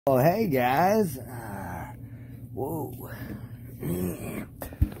Oh, hey guys. Whoa.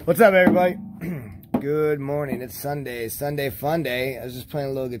 What's up, everybody? Good morning. It's Sunday. Sunday fun day. I was just playing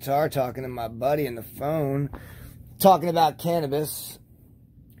a little guitar, talking to my buddy on the phone, talking about cannabis.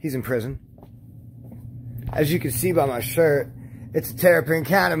 He's in prison. As you can see by my shirt, it's a Terrapin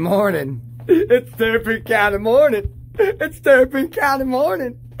kind of morning. It's Terrapin kind of morning. It's Terrapin kind of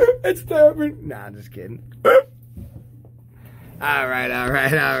morning. It's Terrapin. Nah, I'm just kidding. Alright.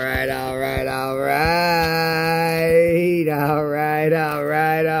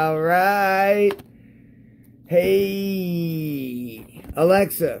 Hey,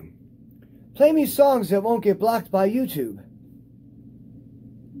 Alexa, play me songs that won't get blocked by YouTube.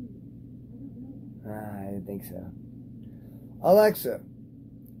 I didn't think so. Alexa,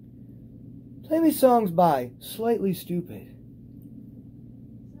 play me songs by Slightly Stupid.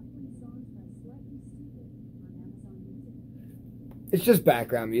 It's just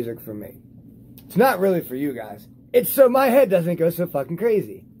background music for me. It's not really for you guys. It's so my head doesn't go so fucking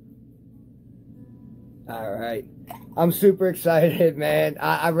crazy. Alright. I'm super excited, man.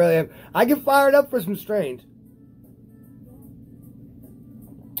 I really am. I get fired up for some strains.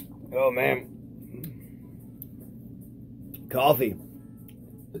 Oh, man. Coffee.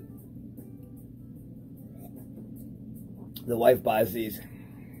 The wife buys these.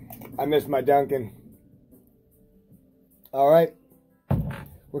 I miss my Dunkin'. Alright.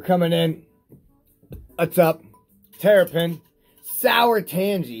 We're coming in. What's up? Terrapin. Sour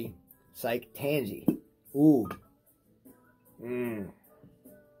Tangie. Psych. Tangie. Ooh.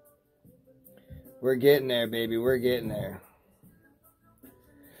 We're getting there, baby. We're getting there.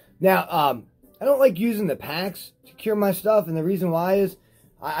 Now, I don't like using the packs to cure my stuff, and the reason why is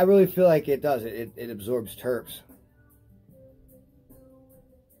I really feel like it does. It absorbs terps.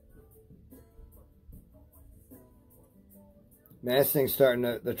 Man, this thing's starting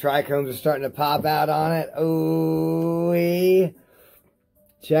to, the trichomes are starting to pop out on it. Ooh-wee.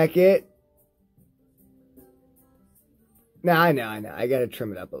 Check it. Now, I know. I gotta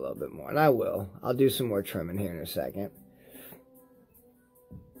trim it up a little bit more, and I will. I'll do some more trimming here in a second.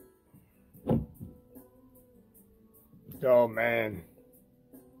 Oh, man.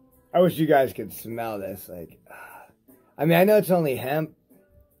 I wish you guys could smell this. Like, I mean, I know it's only hemp,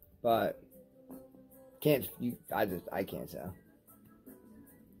 but I can't tell.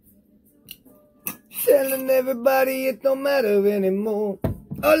 Telling everybody it don't matter anymore.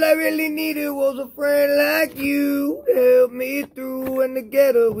 All I really needed was a friend like you to help me through, and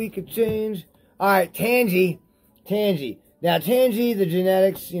together we could change. Alright, Tangie. Now, Tangie, the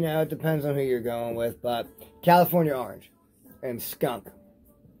genetics, you know, it depends on who you're going with, but California orange and skunk.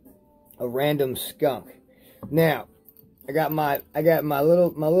 A random skunk. Now, I got my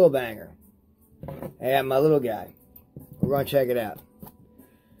little banger. I got my little guy. We're gonna check it out.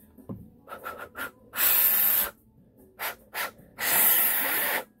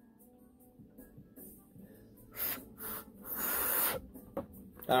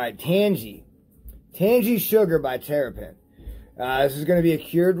 Alright, Tangie. Tangie Sugar by Terrapin. This is going to be a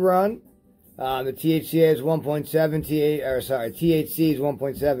cured run. The THCA is 1.7, THC is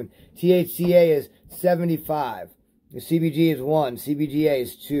 1.7. THCA is 75. The CBG is 1. CBGA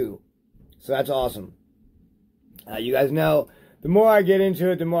is 2. So that's awesome. You guys know, the more I get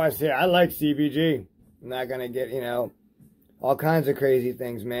into it, the more I say, I like CBG. I'm not going to get, you know, all kinds of crazy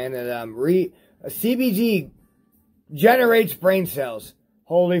things, man. And CBG generates brain cells.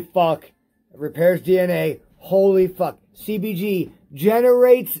 Holy fuck. It repairs DNA. Holy fuck. CBG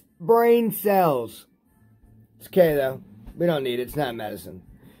generates brain cells. It's okay, though. We don't need it. It's not medicine.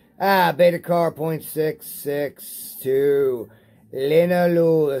 Beta car 0.662.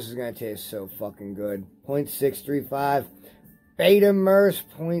 Linalool. This is going to taste so fucking good. 0.635. Beta Merce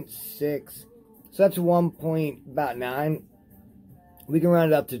 0.6. So that's 1.9. We can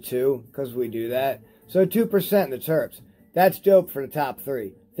round it up to 2 because we do that. So 2% in the terps. That's dope for the top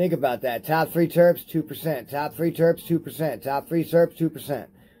 3. Think about that. Top 3 terps, 2%. Top 3 terps, 2%. Top 3 terps, 2%.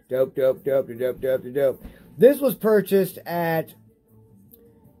 Dope. This was purchased at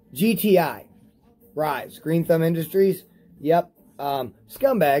GTI. Rise. Green Thumb Industries. Yep.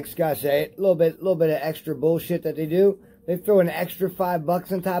 Scumbags, gotta say it. A little bit of extra bullshit that they do. They throw an extra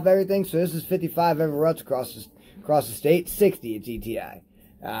 $5 on top of everything. So this is 55 everywhere else across the state. 60 at GTI.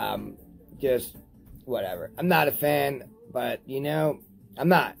 Just whatever. I'm not a fan. But, you know, I'm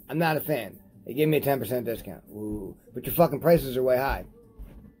not a fan. They gave me a 10% discount. Ooh. But your fucking prices are way high.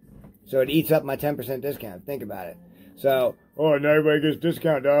 So it eats up my 10% discount. Think about it. So, oh, and everybody gets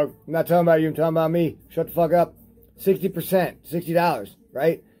discount, dog. I'm not talking about you. I'm talking about me. Shut the fuck up. 60%. $60,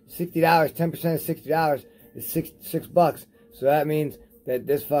 right? $60. 10% of $60 is $6. So that means that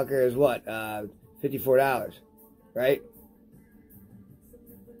this fucker is what, $54, right?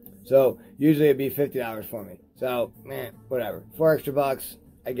 So usually it'd be $50 for me. So, man, whatever. $4 extra,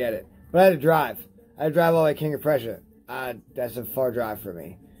 I get it. But I had to drive. I had to drive all the way to King of Prussia. That's a far drive for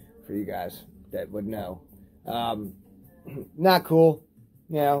me, for you guys that would know. Not cool,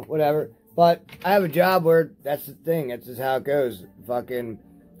 you know, whatever. But I have a job where that's the thing. That's just how it goes. Fucking,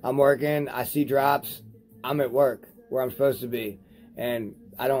 I'm working. I see drops. I'm at work where I'm supposed to be. And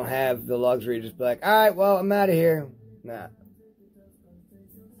I don't have the luxury to just be like, all right, well, I'm out of here. Nah.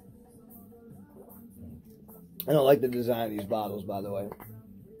 I don't like the design of these bottles, by the way.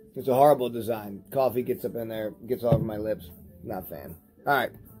 It's a horrible design. Coffee gets up in there, gets all over my lips. Not a fan. All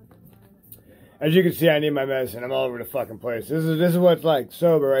right. As you can see, I need my medicine. I'm all over the fucking place. This is what it's like.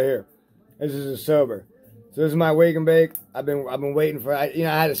 Sober right here. This is a sober. So this is my wake and bake. I've been waiting for. I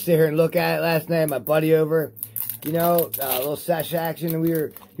had to sit here and look at it last night. My buddy over, a little sesh action, and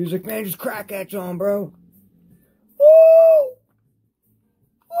he was like, man, just crack that John, bro. Woo!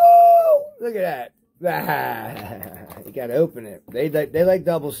 Woo! Look at that. You gotta open it. They like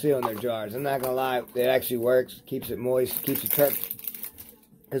double sealing their jars. I'm not gonna lie, it actually works. Keeps it moist, keeps it turp.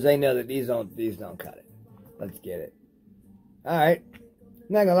 Because they know that these don't cut it. Let's get it. All right. I'm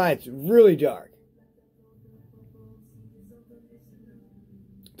not gonna lie, it's really dark.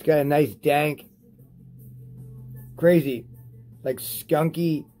 It's got a nice dank, crazy, like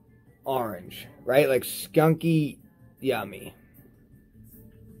skunky orange, right? Like skunky yummy.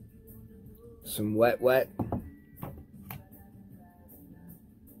 Some wet.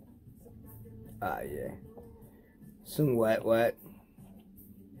 Ah, yeah. Some wet.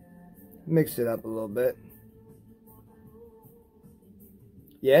 Mix it up a little bit.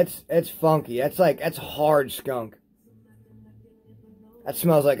 Yeah, it's funky. That's hard skunk. That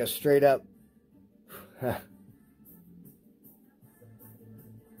smells like a straight up.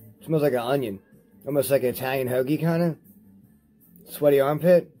 Smells like an onion. Almost like an Italian hoagie kind of. Sweaty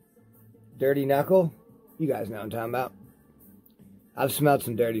armpit. Dirty knuckle. You guys know what I'm talking about. I've smelled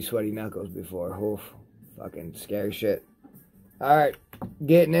some dirty, sweaty knuckles before. Oof. Fucking scary shit. Alright.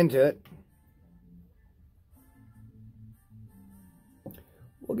 Getting into it.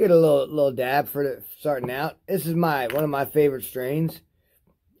 We'll get a little dab for the starting out. This is one of my favorite strains.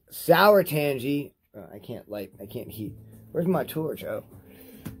 Sour Tangie. Oh, I can't heat. Where's my torch? Oh.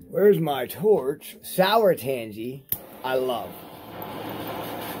 Where's my torch? Sour Tangie. I love.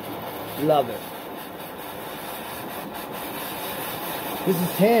 Love it. This is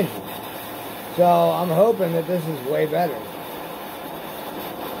Tangie. So I'm hoping that this is way better.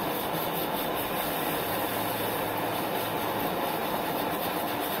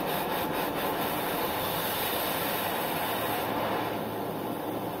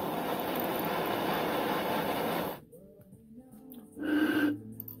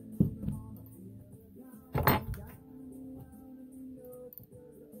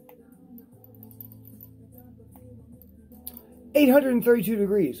 $832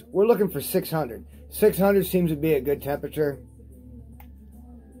 degrees. We're looking for 600. 600 seems to be a good temperature.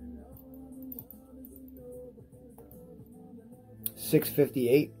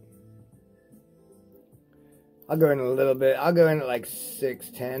 $658. I'll go in a little bit. I'll go in at like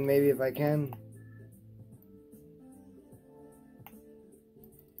 610 maybe if I can.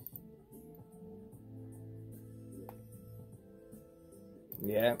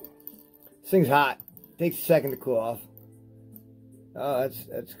 Yeah. This thing's hot. Takes a second to cool off. Oh,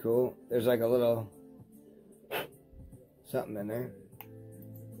 that's cool. There's like a little something in there.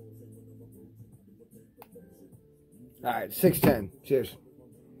 All right, 610. Cheers.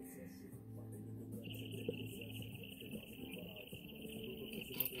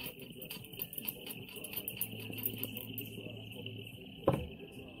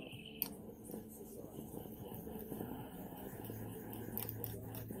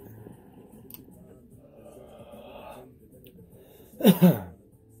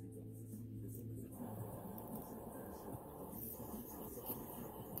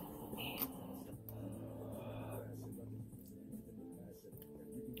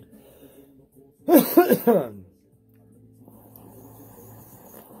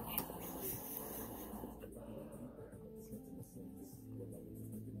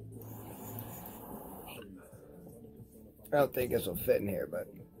 I don't think this will fit in here, but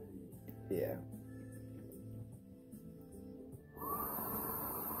yeah.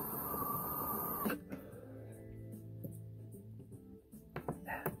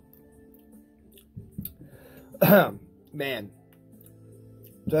 Man.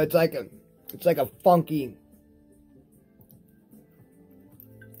 So it's like a funky,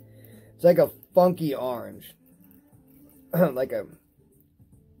 it's like a funky orange. like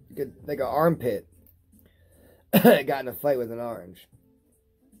like an armpit. Got in a fight with an orange.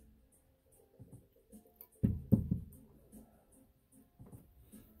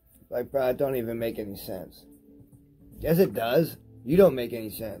 Like, bro, it don't even make any sense. Yes, it does. You don't make any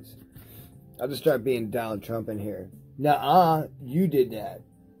sense. I'll just start being Donald Trump in here. Nuh-uh, you did that.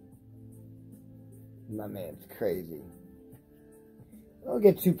 My man's crazy. Don't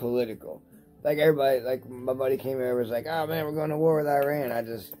get too political. Like everybody, like my buddy came over and was like, oh man, we're going to war with Iran.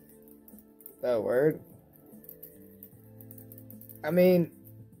 Oh, word? I mean,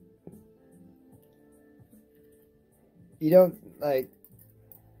 you don't, like,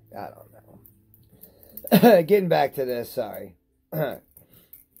 I don't know. Getting back to this, sorry. You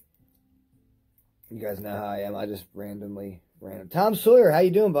guys know how I am. I just random. Tom Sawyer, how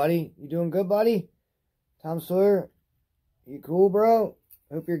you doing, buddy? You doing good, buddy? Tom Sawyer, you cool, bro?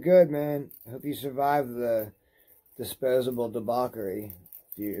 Hope you're good, man. Hope you survived the disposable debauchery.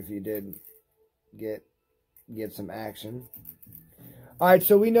 If you did get some action. All right,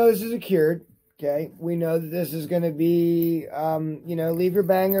 so we know this is a cured. Okay, we know that this is going to be, you know, leave your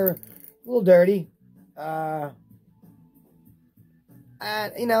banger a little dirty. And,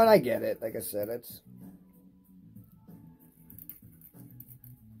 you know, and I get it. Like I said,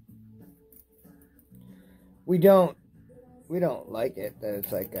 we don't like it that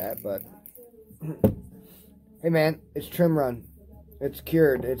it's like that, but hey man, it's trim run. It's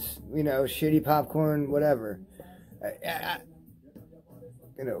cured. It's, you know, shitty popcorn, whatever.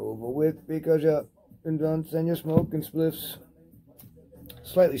 You know, over with because you're dunce and you're smoking spliffs.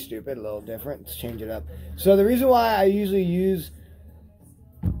 Slightly stupid, a little different. Let's change it up. So the reason why I usually use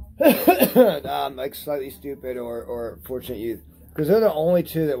like Slightly Stupid or Fortunate Youth, because they're the only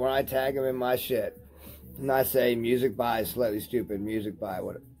two that when I tag them in my shit and I say music by Slightly Stupid, music by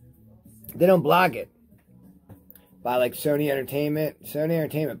what, they don't block it. By like Sony Entertainment. Sony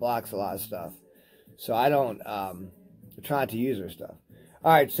Entertainment blocks a lot of stuff. So I don't try to use their stuff.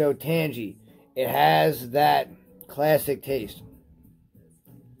 Alright, so Tangie. It has that classic taste.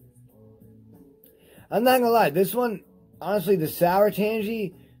 I'm not gonna lie, this one, honestly, the sour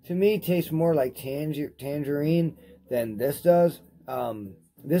Tangie, to me, tastes more like tangerine than this does.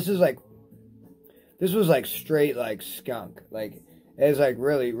 This was like straight like skunk. Like, it's like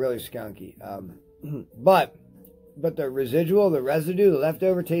really, really skunky. But the residue, the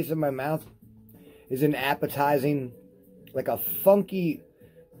leftover taste in my mouth is an appetizing, like a funky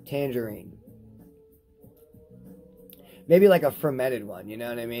tangerine. Maybe like a fermented one, you know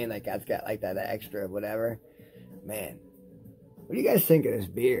what I mean? Like that's got like that extra whatever. Man, what do you guys think of this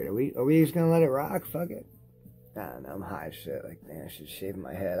beard? Are we just gonna let it rock? Fuck it. I don't know, I'm high as shit. Like, man, I should shave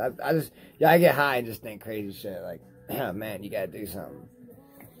my head. I get high and just think crazy shit. Like, oh man, you gotta do something.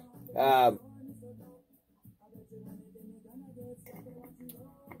 I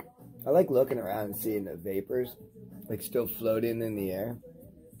like looking around and seeing the vapors, like, still floating in the air.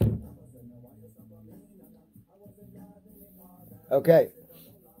 Okay.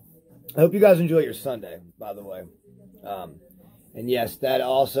 I hope you guys enjoy your Sunday, by the way. And yes, that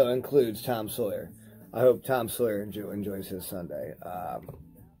also includes Tom Sawyer. I hope Tom Sawyer enjoys his Sunday.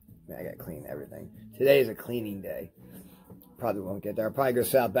 Man, I gotta clean everything. Today is a cleaning day. Probably won't get there. I'll probably go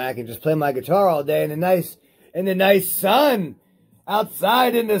south back and just play my guitar all day in the nice sun.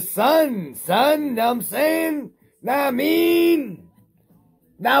 Outside in the sun, know what I'm saying? Know what I mean?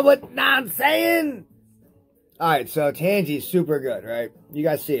 Know what I'm saying? Alright, so Tangie's super good, right? You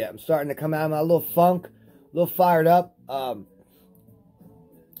guys see it. I'm starting to come out of my little funk, a little fired up.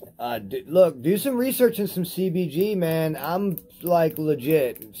 Look, do some research in some CBG, man. I'm like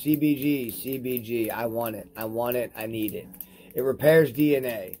legit. CBG. I want it. I need it. It repairs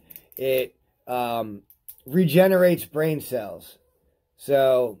DNA. It regenerates brain cells.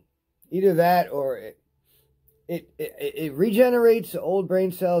 So either that or it regenerates old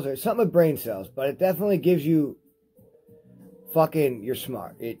brain cells or something with brain cells, but it definitely gives you you're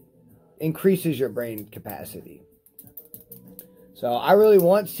smart. It increases your brain capacity. So I really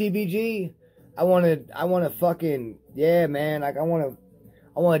want CBG. I want to fucking, yeah, man. Like I want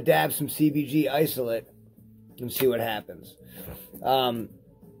to dab some CBG isolate and see what happens. So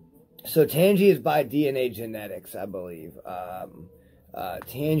Tangie is by DNA Genetics, I believe.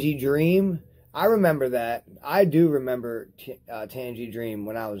 Tangie Dream. I remember that. I do remember Tangie Dream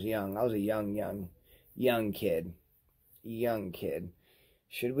when I was young. I was a young kid.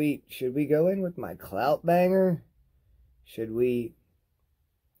 Should we go in with my clout banger? Should we?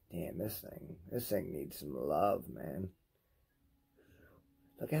 Damn, this thing needs some love, man.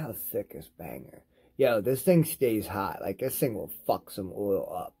 Look at how thick this banger. Yo, this thing stays hot. Like, this thing will fuck some oil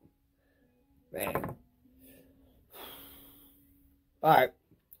up. Man. Alright.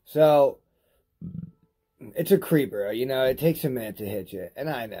 So, it's a creeper, you know, it takes a minute to hit you. And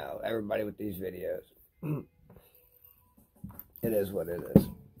I know, everybody with these videos. It is what it is.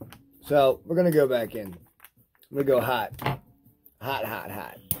 So, we're going to go back in. I'm going to go hot. Hot, hot,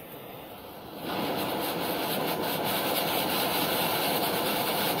 hot.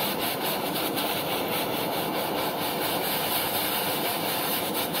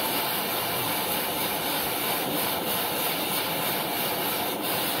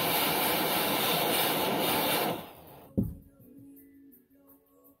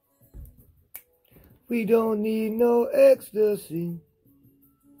 We don't need no ecstasy.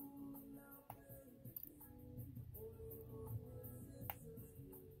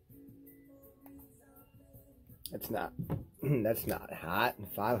 That's not, that's not hot.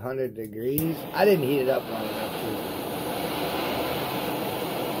 500 degrees. I didn't heat it up long enough to.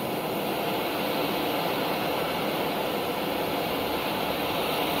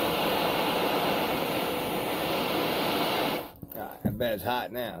 I bet it's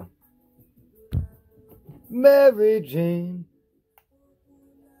hot now. Mary Jane.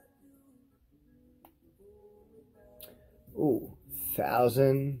 Ooh,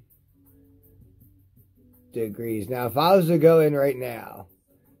 1,000 degrees. Now, if I was to go in right now,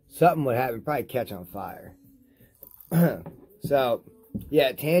 something would happen. Probably catch on fire. So,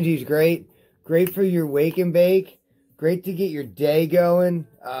 yeah, Tangie's great. Great for your wake and bake. Great to get your day going.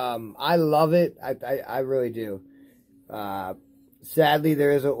 I love it. I really do. Sadly,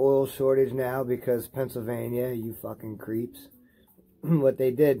 there is an oil shortage now because Pennsylvania, you fucking creeps, what they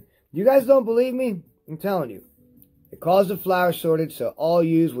did. You guys don't believe me? I'm telling you. It caused a flour shortage, so all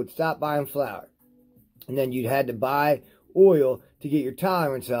yous would stop buying flour. And then you had to buy oil to get your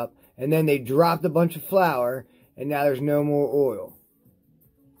tolerance up. And then they dropped a bunch of flour, and now there's no more oil.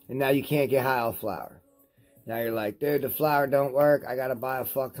 And now you can't get high off flour. Now you're like, dude, the flour don't work. I got to buy a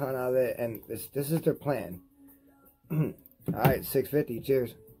fuck ton of it. And this is their plan. All right, 650.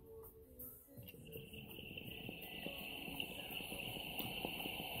 Cheers.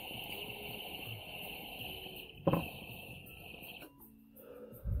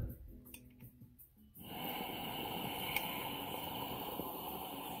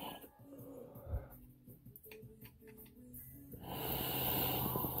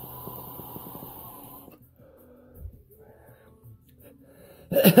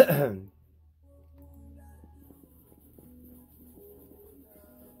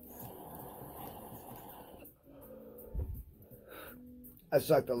 I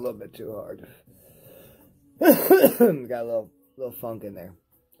sucked a little bit too hard. Got a little funk in there.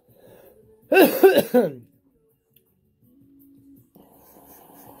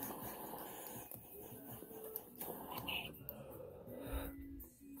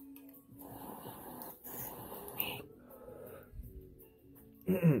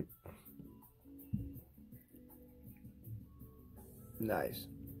 Nice.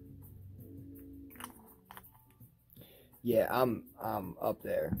 Yeah, I'm up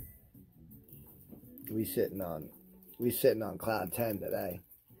there. We sitting on cloud 10 today.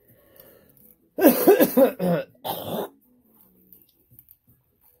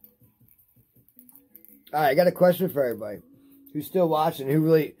 All right, I got a question for everybody who's still watching, who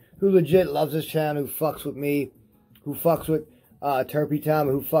legit loves this channel, who fucks with me, who fucks with Terpy Tom,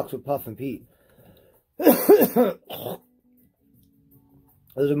 who fucks with Puff and Pete.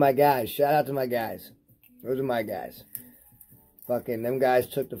 Those are my guys. Shout out to my guys. Those are my guys. Fucking, them guys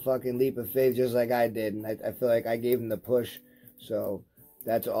took the fucking leap of faith just like I did. And I feel like I gave them the push. So,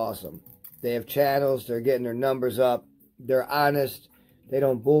 that's awesome. They have channels. They're getting their numbers up. They're honest. They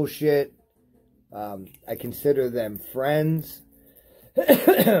don't bullshit. I consider them friends.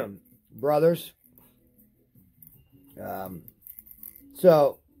 Brothers.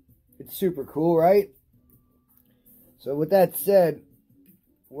 So, it's super cool, right? So, with that said,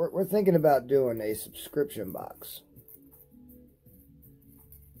 we're thinking about doing a subscription box.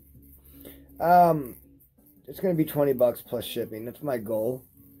 It's going to be $20 plus shipping. That's my goal.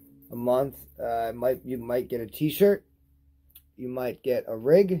 A month. You might get a t-shirt. You might get a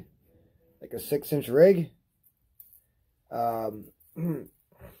rig. Like a 6-inch rig.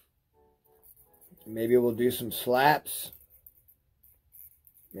 Maybe we'll do some slaps.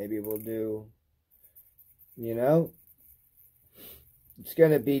 Maybe we'll do, you know, it's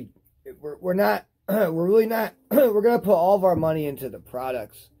going to be, we're not, we're really not, we're going to put all of our money into the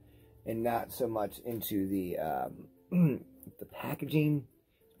products and not so much into the packaging.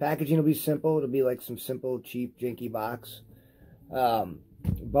 Packaging will be simple. It'll be like some simple, cheap, janky box.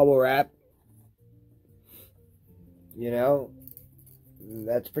 Bubble wrap. You know,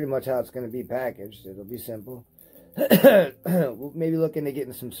 that's pretty much how it's going to be packaged. It'll be simple. We'll maybe look into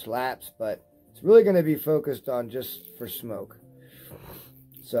getting some slaps, but it's really going to be focused on just for smoke.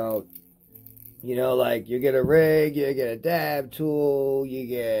 So, you know, like you get a rig, you get a dab tool, you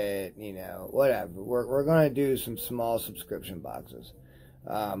get, you know, whatever. We're going to do some small subscription boxes.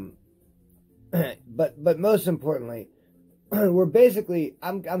 But most importantly, we're basically,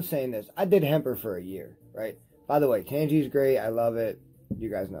 I'm saying this, I did hemper for a year, right? By the way, Tangie's great. I love it. You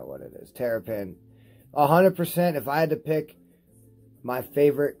guys know what it is. Terrapin. 100%, if I had to pick my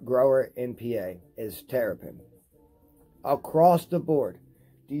favorite grower in PA is Terrapin. Across the board.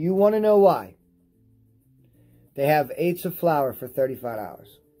 Do you want to know why? They have 8ths of flour for $35.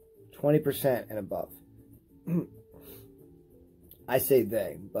 20% and above. I say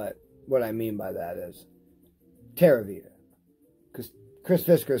they, but what I mean by that is Terravita. Because Chris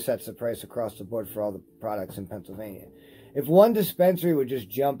Fisco sets the price across the board for all the products in Pennsylvania. If one dispensary would just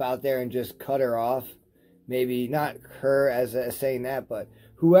jump out there and just cut her off, maybe not her as saying that, but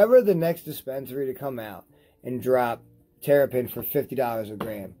whoever the next dispensary to come out and drop Terrapin for $50 a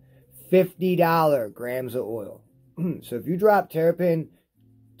gram. $50 grams of oil. So if you drop Terrapin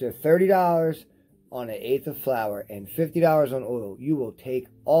to $30 on an 8th of flour and $50 on oil, you will take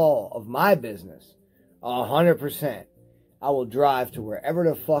all of my business. 100%. I will drive to wherever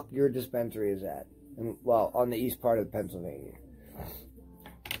the fuck your dispensary is at. And, well, on the east part of Pennsylvania.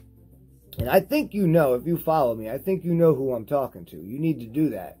 And I think you know, if you follow me, I think you know who I'm talking to. You need to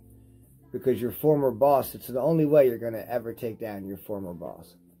do that. Because your former boss, it's the only way you're going to ever take down your former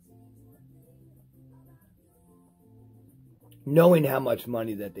boss. Knowing how much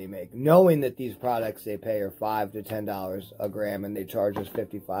money that they make. Knowing that these products they pay are $5 to $10 a gram and they charge us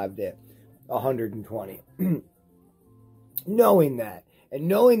 $55 to $120. Knowing that. And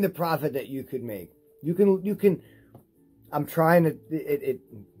knowing the profit that you could make. You can, I'm trying to,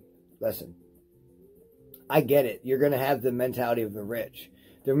 listen, I get it. You're going to have the mentality of the rich.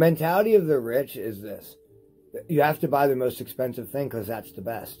 The mentality of the rich is this. You have to buy the most expensive thing because that's the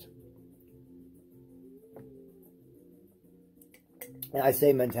best. And I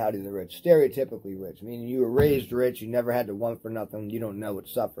say mentality of the rich. Stereotypically rich. Meaning you were raised rich. You never had to want for nothing. You don't know what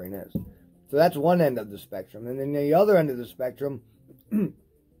suffering is. So that's one end of the spectrum. And then the other end of the spectrum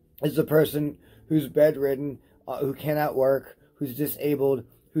is the person who's bedridden, who cannot work, who's disabled,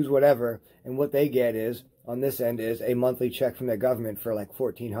 who's whatever. And what they get is, on this end, is a monthly check from the government for like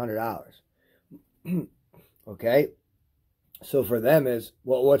 $1,400. Okay? So for them is,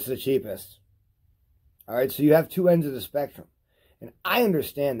 well, what's the cheapest? All right, so you have two ends of the spectrum. And I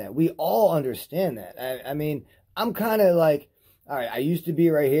understand that. We all understand that. I mean, I'm kind of like, all right, I used to be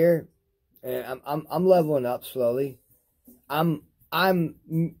right here, and I'm leveling up slowly. I'm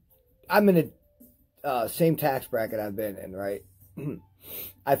in a same tax bracket I've been in, right?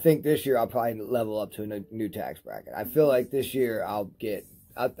 I think this year I'll probably level up to a new tax bracket. I feel like this year I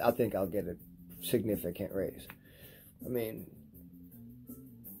think I'll get a significant raise. I mean,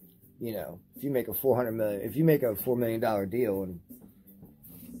 you know, if you make a $4 million deal and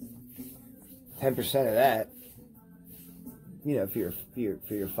 10% of that, you know,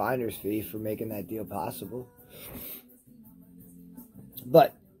 for your finder's fee for making that deal possible.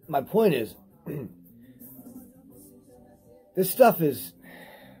 But my point is, this stuff is,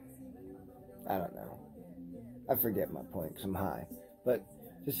 I don't know. I forget my point because I'm high. But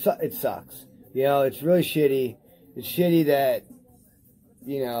it sucks. You know, it's really shitty. It's shitty that,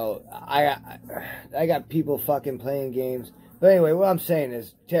 you know, I got people fucking playing games. But anyway, what I'm saying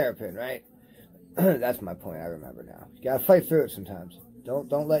is Terrapin, right? That's my point. I remember now. You gotta fight through it sometimes.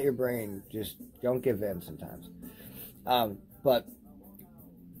 Don't let your brain just, don't give in sometimes. But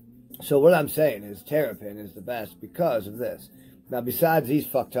so what I'm saying is Terrapin is the best because of this. Now, besides these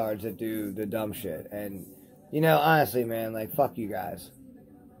fucktards that do the dumb shit, and you know, honestly, man, like fuck you guys.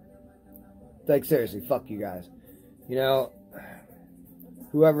 Like seriously, fuck you guys. You know,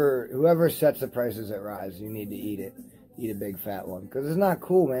 whoever sets the prices at Rise, you need to eat it. Eat a big fat one. Because it's not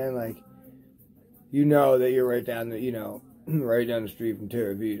cool, man. Like, you know that you're right down the, you know, right down the street from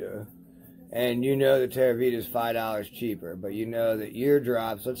Terravita. And you know that Terravita is $5 cheaper. But you know that your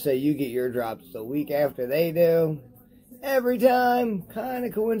drops, let's say you get your drops the week after they do. Every time, kind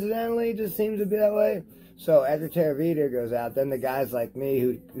of coincidentally, just seems to be that way. So after Terravita goes out, then the guys like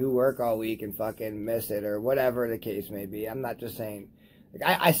me who work all week and fucking miss it or whatever the case may be. I'm not just saying, like,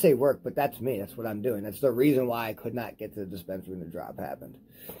 I say work, but that's me. That's what I'm doing. That's the reason why I could not get to the dispensary when the drop happened.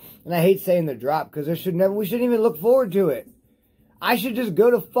 And I hate saying the drop because we shouldn't even look forward to it. I should just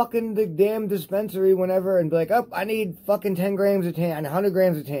go to fucking the damn dispensary whenever and be like, oh, I need fucking 10 grams of Tangie, 100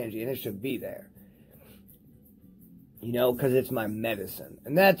 grams of Tangie, and it should be there. You know, because it's my medicine.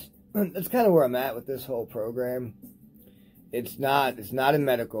 And that's that's kind of where I'm at with this whole program. It's not in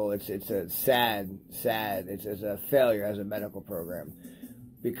medical. It's a sad. It's a failure as a medical program,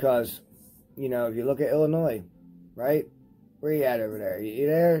 because, you know, if you look at Illinois, right? Where you at over there? You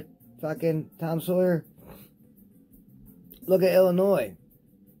there, fucking Tom Sawyer? Look at Illinois.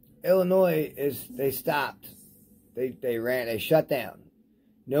 Illinois they stopped. They shut down.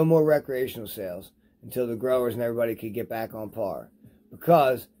 No more recreational sales until the growers and everybody could get back on par,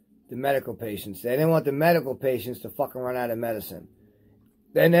 because the medical patients. They didn't want the medical patients to fucking run out of medicine.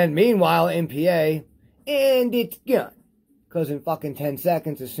 And then meanwhile, in PA, and it's gone. Because in fucking 10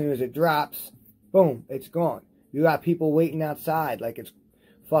 seconds, as soon as it drops, boom, it's gone. You got people waiting outside like it's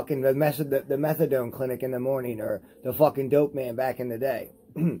fucking the methadone clinic in the morning, or the fucking dope man back in the day.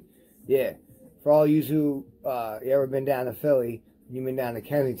 Yeah. For all you who, you ever been down to Philly, you've been down to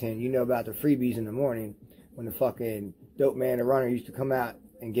Kensington, you know about the freebies in the morning, when the fucking dope man, the runner, used to come out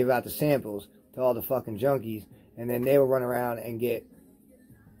and give out the samples to all the fucking junkies, and then they will run around and get,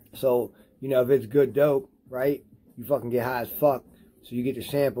 so, you know, if it's good dope, right, you fucking get high as fuck, so you get your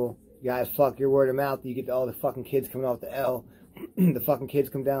sample, you get high as fuck, your word of mouth, you get all the fucking kids coming off the L, the fucking kids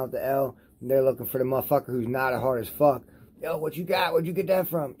come down off the L, and they're looking for the motherfucker who's not as hard as fuck. Yo, what you got? Where'd you get that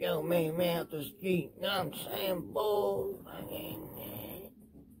from? Yo, man out the street, you know what I'm saying, bull.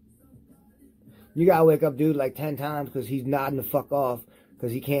 You gotta wake up dude like 10 times, because he's nodding the fuck off,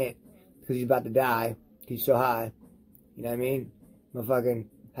 because he can't, because he's about to die. He's so high. You know what I mean? Motherfucking,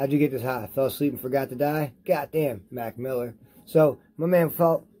 how'd you get this high? Fell asleep and forgot to die? Goddamn, Mac Miller. So, my man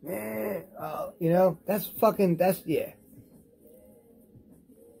felt, you know, yeah.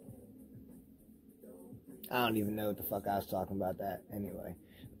 I don't even know what the fuck I was talking about that anyway.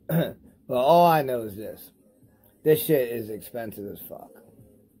 But all I know is this. This shit is expensive as fuck.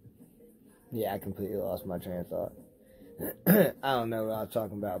 Yeah, I completely lost my train of thought. I don't know what I was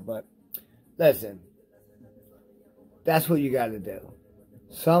talking about, but listen, that's what you gotta do.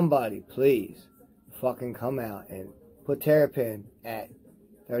 Somebody, please, fucking come out and put Terrapin at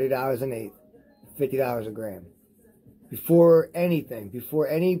 $30 an eighth, $50 a gram. Before anything, before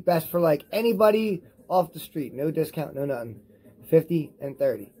any, best for like anybody off the street, no discount, no nothing, 50 and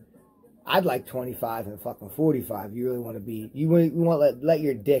 30. I'd like 25 and fucking 45. You really want to be, you want to let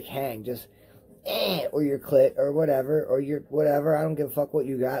your dick hang, just, or your clit, or whatever, or your whatever. I don't give a fuck what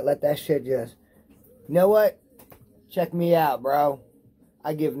you got. Let that shit just, you know what? Check me out, bro.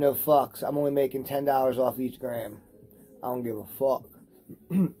 I give no fucks. I'm only making $10 off each gram. I don't give a fuck.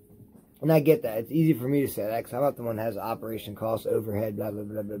 And I get that. It's easy for me to say that, because I'm not the one that has operation costs, overhead, blah, blah,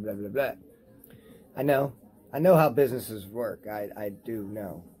 blah, blah, blah, blah, blah. I know. I know how businesses work. I do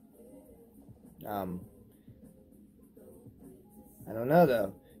know. I don't know,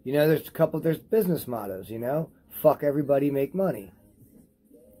 though. You know, there's business mottos, you know? Fuck everybody, make money.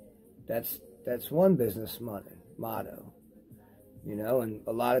 That's one business motto. You know, and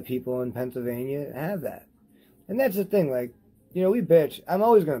a lot of people in Pennsylvania have that. And that's the thing, like, you know, we bitch. I'm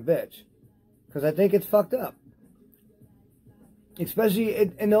always going to bitch, because I think it's fucked up. Especially,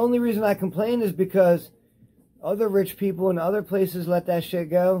 and the only reason I complain is because other rich people in other places let that shit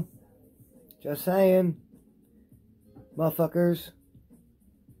go. Just saying. Motherfuckers.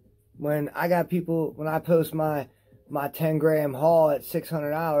 When I got people, when I post my 10 gram haul at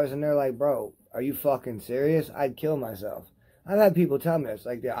 $600 and they're like, bro, are you fucking serious? I'd kill myself. I've had people tell me, it's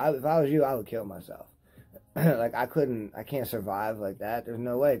like, if I was you, I would kill myself. Like, I can't survive like that. There's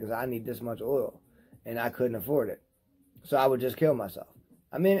no way, because I need this much oil. And I couldn't afford it. So I would just kill myself.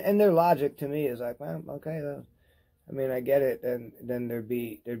 I mean, and their logic to me is like, well, okay, I mean, I get it. Then there'd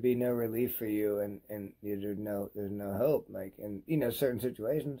be no relief for you, and there's no hope. Like, in, you know, certain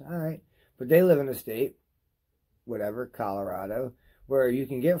situations, all right. But they live in a state, whatever, Colorado, where you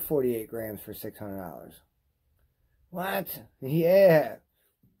can get 48 grams for $600. What? Yeah,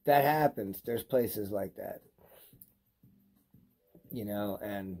 that happens. There's places like that. You know,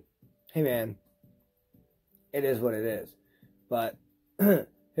 and hey, man, it is what it is. But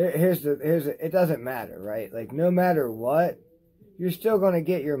it doesn't matter, right? Like, no matter what, you're still going to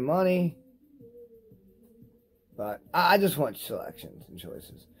get your money. But I just want selections and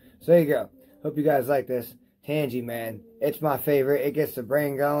choices. So there you go. Hope you guys like this. Tangie, man, it's my favorite. It gets the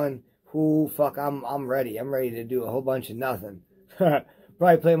brain going. Ooh, fuck, I'm ready. I'm ready to do a whole bunch of nothing.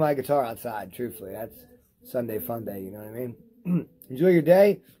 Probably play my guitar outside, truthfully. That's Sunday fun day, you know what I mean? Enjoy your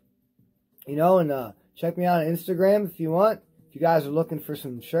day. You know, and check me out on Instagram if you want. If you guys are looking for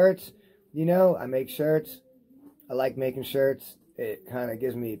some shirts, you know, I make shirts. I like making shirts. It kind of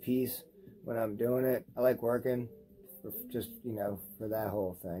gives me peace when I'm doing it. I like working for just, you know, for that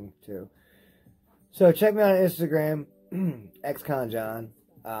whole thing, too. So check me out on Instagram, xconjohn.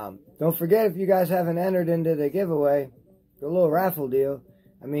 Don't forget, if you guys haven't entered into the giveaway, the little raffle deal.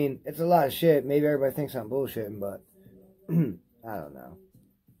 I mean, it's a lot of shit. Maybe everybody thinks I'm bullshitting, but I don't know.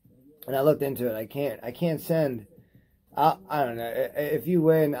 And I looked into it. I can't send. I don't know. If you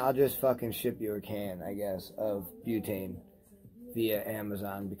win, I'll just fucking ship you a can, I guess, of butane via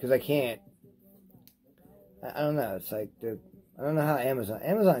Amazon, because I can't. I don't know. It's like, I don't know how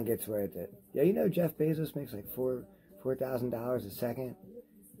Amazon gets away with it. Yeah, you know Jeff Bezos makes like $4,000 a second.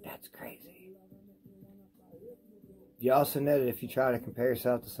 That's crazy. You also know that if you try to compare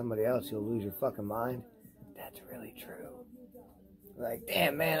yourself to somebody else, you'll lose your fucking mind. That's really true. Like,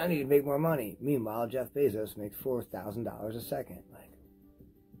 damn, man, I need to make more money. Meanwhile, Jeff Bezos makes $4,000 a second. Like,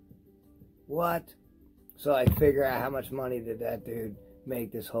 what? So I figure out how much money did that dude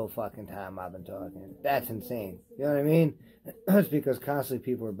make this whole fucking time I've been talking. That's insane. You know what I mean? It's because constantly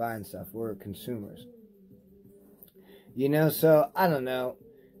people are buying stuff. We're consumers. You know, so I don't know.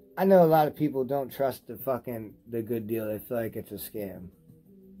 I know a lot of people don't trust the good deal. They feel like it's a scam.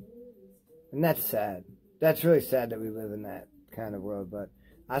 And that's sad. That's really sad that we live in that kind of world. But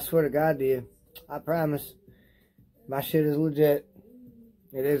I swear to God to you, I promise, my shit is legit.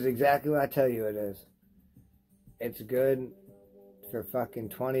 It is exactly what I tell you it is. It's good for fucking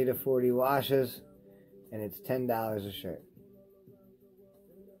 20 to 40 washes, and it's $10 a shirt.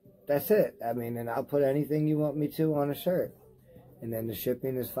 That's it. I mean, and I'll put anything you want me to on a shirt. And then the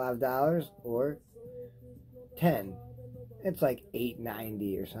shipping is $5 or $10. It's like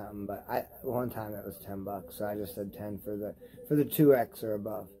 $8.90 or something, but one time it was $10, so I just said 10 for the 2X or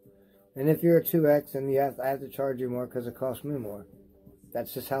above. And if you're a 2X, then I have to charge you more because it costs me more.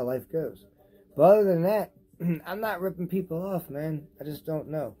 That's just how life goes. But other than that, I'm not ripping people off, man. I just don't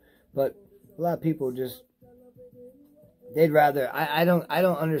know. But a lot of people just, they'd rather, I don't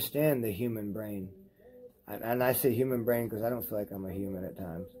understand the human brain. And I say human brain because I don't feel like I'm a human at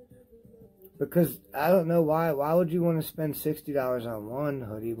times. Because I don't know why would you want to spend $60 on one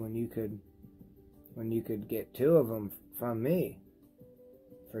hoodie when you could get two of them from me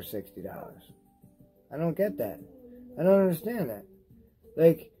for $60? I don't get that. I don't understand that.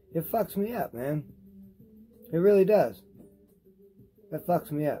 Like, it fucks me up, man. It really does. That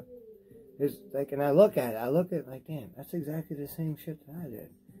fucks me up. It's like, and I look at it like, damn, that's exactly the same shit that I did.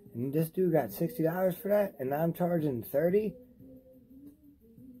 And this dude got $60 for that, and now I'm charging $30?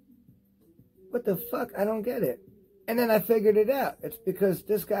 What the fuck? I don't get it. And then I figured it out. It's because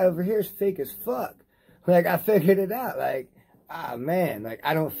this guy over here is fake as fuck. Like, I figured it out. Like, man, like,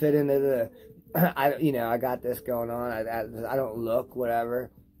 I don't fit into the, I got this going on. I don't look,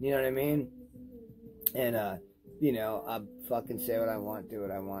 whatever. You know what I mean? And, I fucking say what I want, do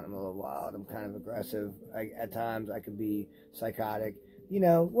what I want. I'm a little wild. I'm kind of aggressive. At times, I could be psychotic.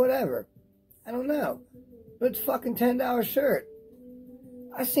 Whatever. I don't know. But it's fucking $10 shirt.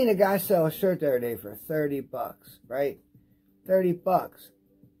 I seen a guy sell a shirt the other day for $30, right? $30.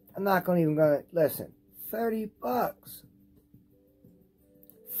 I'm not even gonna listen. $30.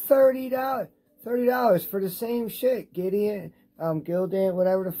 $30. $30 for the same shit. Gideon, Gildan,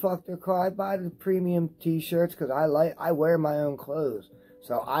 whatever the fuck they're called. I buy the premium t-shirts because I wear my own clothes.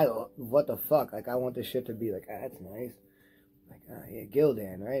 So what the fuck? Like, I want this shit to be like, that's nice. Like, yeah,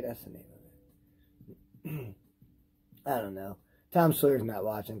 Gildan, right? That's the name of it. I don't know. Tom Sawyer's not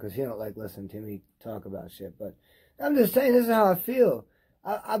watching because he don't like listening to me talk about shit. But I'm just saying, this is how I feel.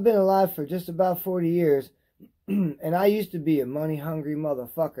 I've been alive for just about 40 years. And I used to be a money-hungry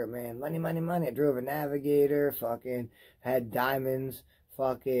motherfucker, man. Money, money, money. I drove a Navigator, fucking had diamonds,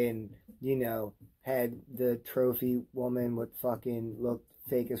 fucking, had the trophy woman with fucking looked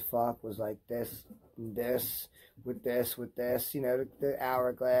fake as fuck, was like this, and this, with this, the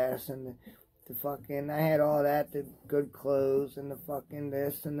hourglass, and the fucking, I had all that, the good clothes, and the fucking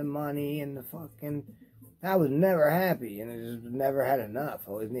this, and the money, and the fucking, I was never happy, and I just never had enough.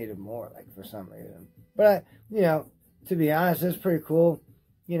 I always needed more, like, for some reason. But, to be honest, it's pretty cool.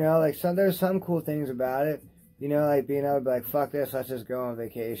 Like, there's some cool things about it. Like being able to be like, fuck this, let's just go on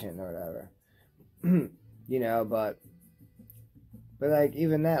vacation or whatever. But like,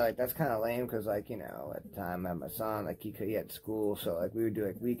 even that, like, that's kind of lame because, like, at the time I had my son, like, he had school, so, like, we would do,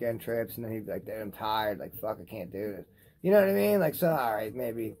 like, weekend trips, and then he'd be like, I'm tired, like, fuck, I can't do this. You know what I mean? Like, so, alright,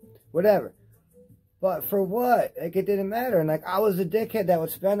 maybe, whatever. But for what? Like, it didn't matter. And, like, I was a dickhead that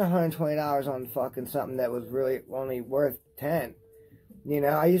would spend $120 on fucking something that was really only worth 10.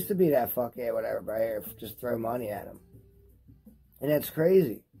 I used to be that fuck, yeah, whatever, but I just throw money at him. And that's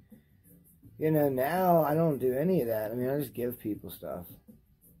crazy. Now I don't do any of that. I mean, I just give people stuff.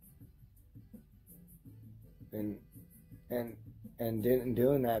 And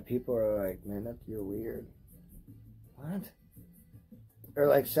doing that, people are like, man, you're weird. What? are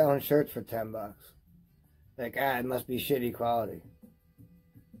like selling shirts for $10. Like, it must be shitty quality.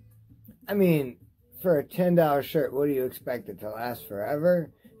 I mean, for a $10 shirt, what do you expect it to last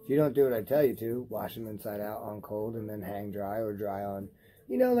forever? If you don't do what I tell you to, wash them inside out on cold and then hang dry or dry on,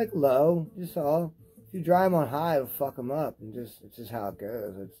 like low, just all. If you dry them on high, it'll fuck them up. And it's just how it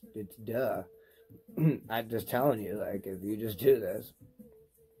goes. It's duh. I'm just telling you, like, if you just do this.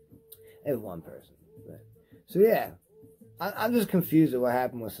 It's one person. So yeah, I'm just confused at what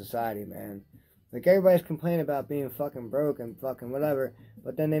happened with society, man. Like, everybody's complaining about being fucking broke and fucking whatever,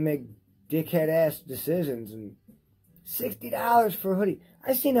 but then they make dickhead ass decisions. And $60 for a hoodie.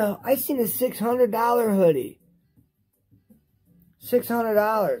 I seen a $600 hoodie.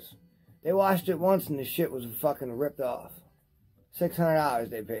 $600. They washed it once and the shit was fucking ripped off. $600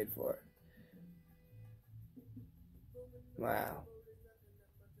 they paid for it. Wow.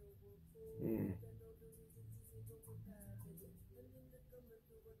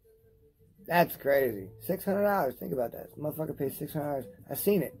 That's crazy. $600. Think about that. This motherfucker paid $600. I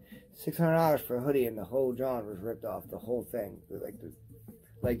seen it. $600 for a hoodie and the whole John was ripped off. The whole thing.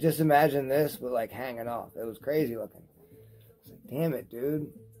 Like just imagine this, but like hanging off. It was crazy looking. It's like, damn it,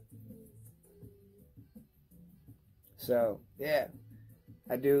 dude. So yeah,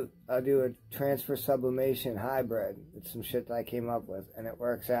 I do a transfer sublimation hybrid. It's some shit that I came up with, and it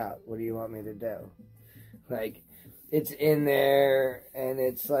works out. What do you want me to do? Like, it's in there, and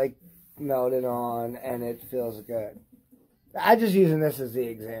it's like melted on, and it feels good. I'm just using this as the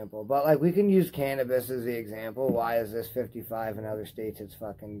example, but like we can use cannabis as the example. Why is this 55 in other states? It's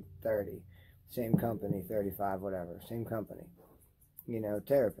fucking 30. Same company, 35, whatever. Same company.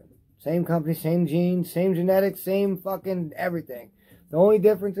 Terrapin. Same company, same genes, same genetics, same fucking everything. The only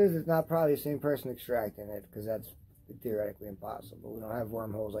difference is it's not probably the same person extracting it, because that's theoretically impossible. We don't have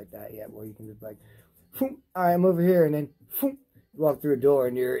wormholes like that yet where you can just like, all right, I'm over here, and then you walk through a door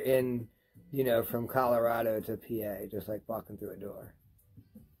and you're in, from Colorado to PA, just like walking through a door.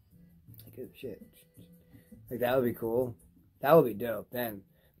 Like, oh, shit. Like, that would be cool. That would be dope then.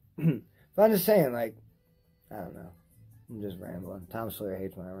 But I'm just saying, like, I don't know. I'm just rambling. Tom Sawyer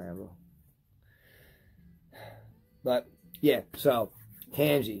hates when I ramble. But, yeah, so,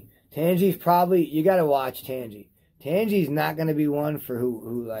 Tangie. Tangie's probably, you gotta watch Tangie. Tangie's not gonna be one for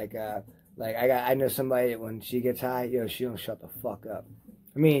who I know somebody that when she gets high, she don't shut the fuck up.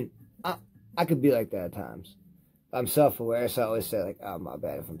 I mean, I could be like that at times. I'm self-aware, so I always say, like, oh, my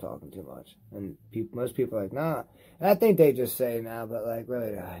bad if I'm talking too much. And most people are like, nah. And I think they just say now, but, like,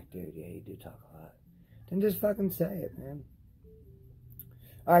 really, dude, yeah, you do talk a lot. Then just fucking say it, man.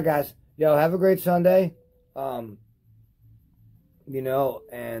 All right, guys. Yo, have a great Sunday. Oh,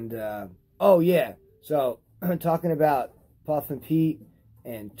 yeah. So, talking about Puff and Pete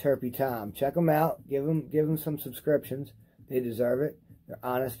and Terpy Tom. Check them out. Give them some subscriptions. They deserve it. They're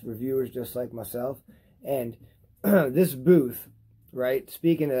honest reviewers just like myself. And this booth, right?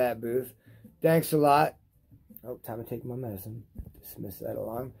 Speaking of that booth, thanks a lot. Oh, time to take my medicine. Dismiss that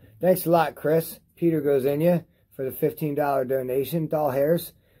alarm. Thanks a lot, Chris. Peter goes in you for the $15 donation. Doll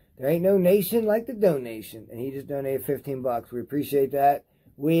hairs. There ain't no nation like the donation. And he just donated $15. We appreciate that.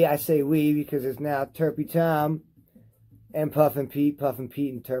 I say we because it's now Terpy Tom and Puff and Pete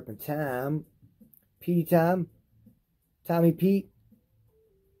and Terpin Tom. Petey Tom. Tommy Pete.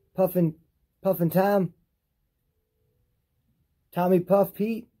 Puffin Tom. Tommy Puff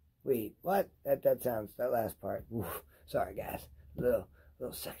Pete. Wait, what? That sounds, that last part. Oof, sorry guys. A little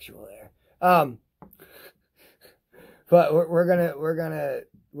sexual there. But we're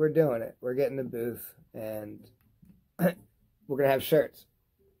doing it. We're getting the booth, and we're gonna have shirts,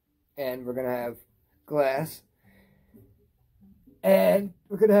 and we're gonna have glass, and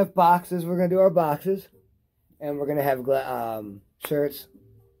we're gonna have boxes. We're gonna do our boxes, and we're gonna have shirts.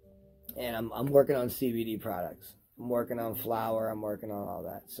 And I'm working on CBD products. I'm working on flour. I'm working on all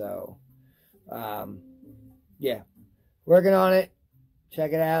that. So, yeah, working on it.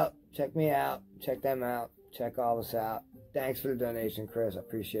 Check it out. Check me out. Check them out. Check all this out. Thanks for the donation, Chris. I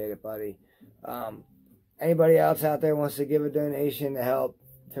appreciate it, buddy. Anybody else out there wants to give a donation to help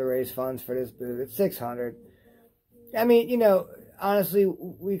to raise funds for this booth? It's $600. I mean, honestly,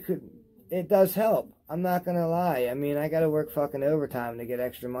 it does help. I'm not going to lie. I mean, I got to work fucking overtime to get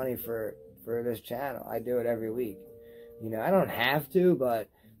extra money for this channel. I do it every week. I don't have to, but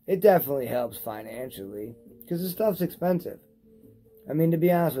it definitely helps financially because the stuff's expensive. I mean, to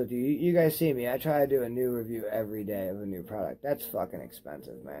be honest with you, you guys see me. I try to do a new review every day of a new product. That's fucking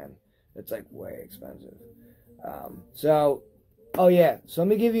expensive, man. It's like way expensive. Oh yeah. So I'm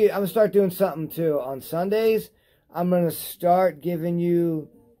going to start doing something too. On Sundays, I'm going to start giving you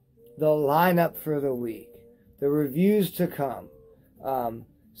the lineup for the week, the reviews to come.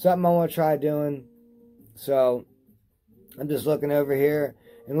 Something I want to try doing. So I'm just looking over here.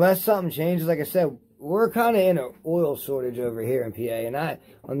 Unless something changes, like I said, we're kind of in an oil shortage over here in PA, and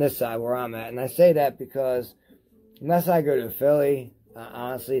on this side where I'm at. And I say that because unless I go to Philly,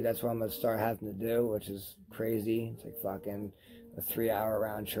 honestly, that's what I'm going to start having to do, which is crazy. It's like fucking a 3-hour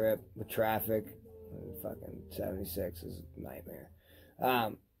round trip with traffic. Fucking 76 is a nightmare.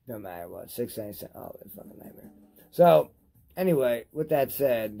 No matter what, 677, oh, it's a fucking nightmare. So anyway, with that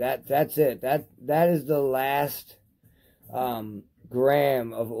said, that's it. That is the last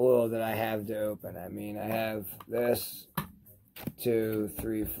gram of oil that I have to open. I mean, I have this 2,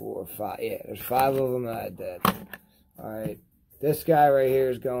 3, 4, 5. Yeah, there's 5 of them that I did. All right, this guy right here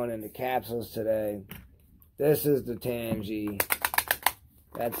is going into capsules today. This is the Tangie.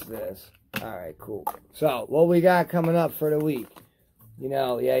 That's this. All right, cool. So what we got coming up for the week? You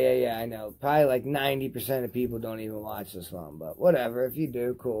know, yeah, I know. Probably like 90% of people don't even watch this one, but whatever. If you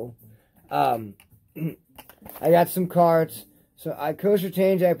do, cool. I got some carts. So Kosher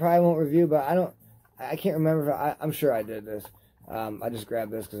Change I probably won't review, but I can't remember if I'm sure I did this. I just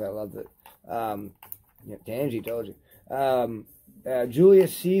grabbed this because I loved it. Yeah, Tangie told you.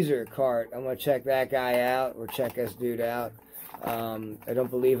 Julius Caesar cart. I'm going to check that guy out, or check this dude out. I don't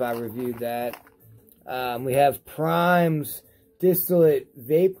believe I reviewed that. We have Prime's distillate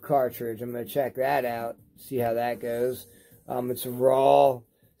vape cartridge. I'm going to check that out, see how that goes. It's raw.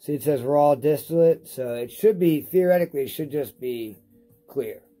 See, it says raw distillate, so it should be, theoretically, it should just be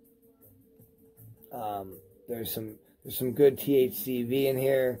clear. There's some good THCV in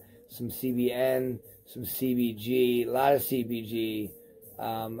here, some CBN, some CBG, a lot of CBG,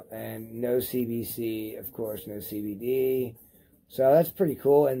 and no CBC, of course, no CBD. So that's pretty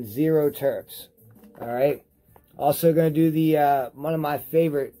cool, and 0 terps. All right. Also going to do the one of my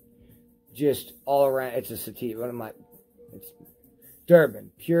favorite, just all around. It's a sativa. It's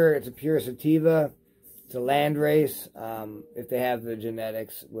Durban, pure. It's a pure sativa. It's a landrace. If they have the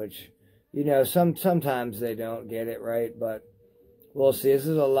genetics, which you know, sometimes they don't get it right, but we'll see. This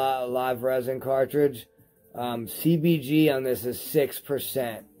is a live resin cartridge. CBG on this is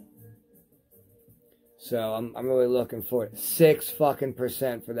 6%. So I'm really looking for it. 6 fucking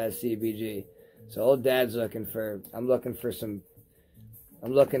percent for that CBG. So old dad's looking for. I'm looking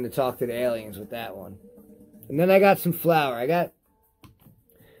to talk to the aliens with that one. And then I got some flour.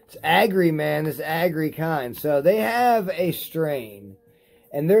 It's agri, man. This agri kind. So they have a strain,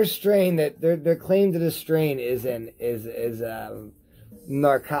 and their strain that their claim to this strain is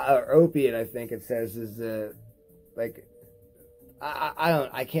or opiate. I think it says is like.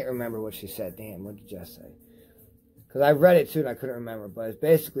 I can't remember what she said. Damn, what did Jess say? Because I read it too and I couldn't remember. But it's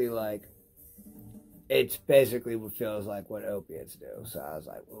basically what feels like what opiates do. So I was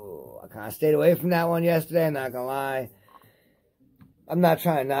like, ooh, I kind of stayed away from that one yesterday. I'm not gonna lie. I'm not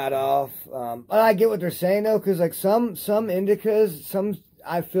trying to nod off. But I get what they're saying though, because like some indicas,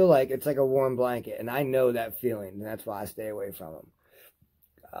 I feel like it's like a warm blanket, and I know that feeling, and that's why I stay away from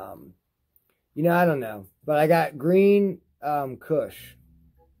them. You know, I don't know, but I got green. Kush,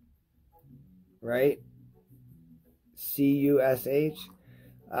 right? CUSH.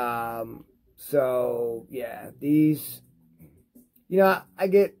 So yeah, these, you know,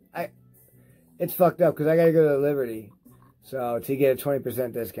 it's fucked up because I gotta go to Liberty, so to get a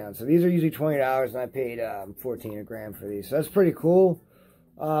 20% discount. So these are usually $20, and I paid $14 a gram for these. So that's pretty cool.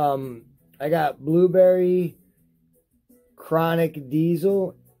 I got blueberry chronic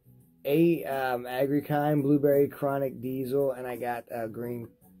diesel. Agrikine blueberry chronic diesel, and I got green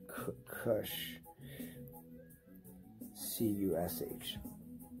Kush, CUSH.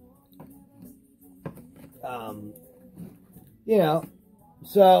 You know,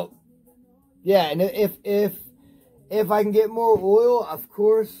 so yeah, and if I can get more oil, of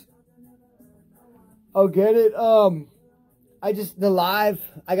course I'll get it. I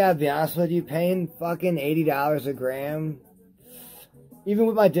gotta be honest with you, paying fucking $80 a gram. Even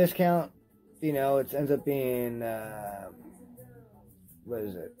with my discount, you know, it ends up being, what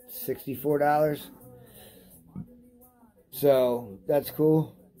is it, $64? So, that's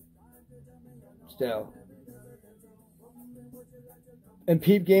cool. Still. And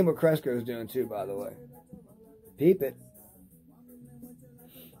peep game what Cresco's doing too, by the way. Peep it.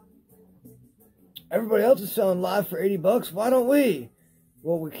 Everybody else is selling live for $80. Why don't we?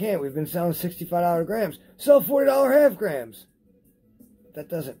 Well, we can't. We've been selling $65 grams. Sell $40 half grams. That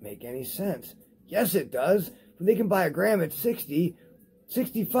doesn't make any sense. Yes, it does. When they can buy a gram at 60,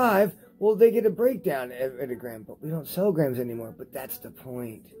 65, well, they get a breakdown at a gram. But we don't sell grams anymore. But that's the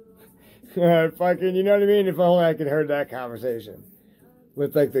point. Fucking, you know what I mean? If only I could heard that conversation.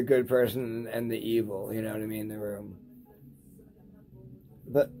 With, like, the good person and the evil, you know what I mean, in the room.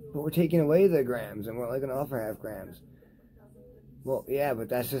 But we're taking away the grams, and we're only going to offer half grams. Well, yeah, but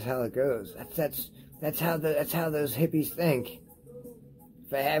that's just how it goes. That's how those hippies think.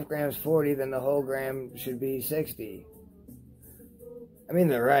 If a half gram's 40, then the whole gram should be 60. I mean,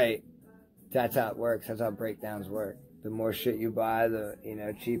 they're right. That's how it works. That's how breakdowns work. The more shit you buy, the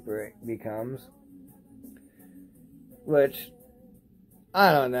cheaper it becomes. Which,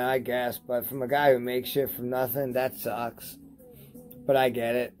 I don't know, I guess. But from a guy who makes shit from nothing, that sucks. But I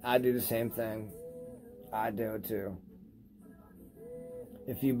get it. I do the same thing. I do it too.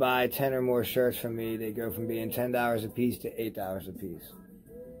 If you buy 10 or more shirts from me, they go from being $10 a piece to $8 a piece.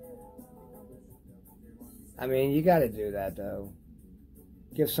 I mean, you gotta do that, though.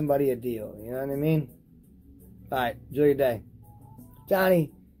 Give somebody a deal, you know what I mean? Alright, enjoy your day.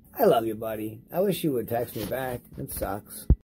 Johnny, I love you, buddy. I wish you would text me back. It sucks.